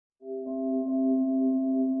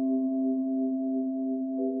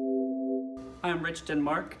I'm Rich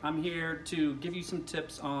Denmark. I'm here to give you some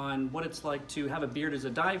tips on what it's like to have a beard as a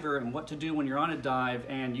diver and what to do when you're on a dive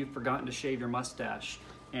and you've forgotten to shave your mustache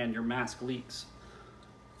and your mask leaks.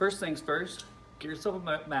 First things first, get yourself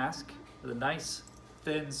a mask with a nice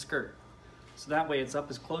thin skirt. So that way it's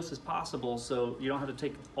up as close as possible so you don't have to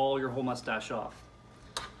take all your whole mustache off.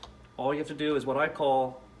 All you have to do is what I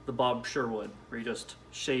call the Bob Sherwood, where you just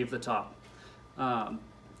shave the top.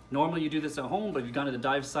 Normally you do this at home, but if you've gone to the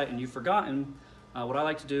dive site and you've forgotten, what I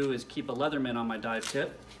like to do is keep a Leatherman on my dive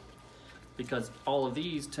kit because all of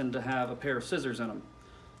these tend to have a pair of scissors in them.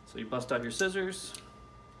 So you bust out your scissors,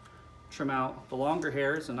 trim out the longer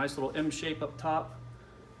hairs, a nice little M shape up top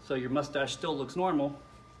so your mustache still looks normal,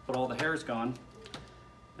 but all the hair's gone.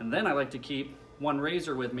 And then I like to keep one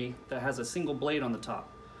razor with me that has a single blade on the top.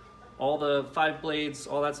 All the 5 blades,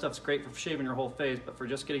 all that stuff's great for shaving your whole face, but for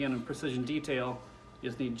just getting in precision detail, you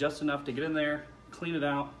just need just enough to get in there, clean it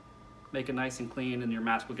out, make it nice and clean, and your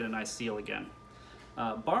mask will get a nice seal again.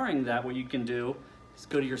 Barring that, what you can do is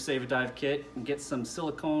go to your Save a Dive kit and get some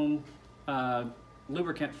silicone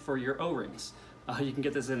lubricant for your O-rings. You can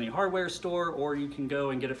get this in any hardware store, or you can go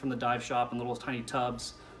and get it from the dive shop in little tiny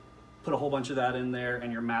tubs. Put a whole bunch of that in there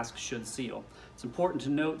and your mask should seal. It's important to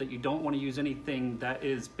note that you don't want to use anything that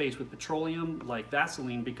is based with petroleum like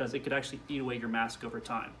Vaseline because it could actually eat away your mask over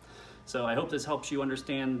time. So I hope this helps you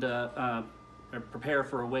understand or prepare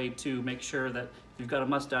for a way to make sure that if you've got a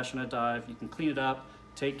mustache on a dive, you can clean it up,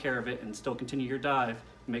 take care of it, and still continue your dive,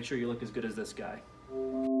 and make sure you look as good as this guy.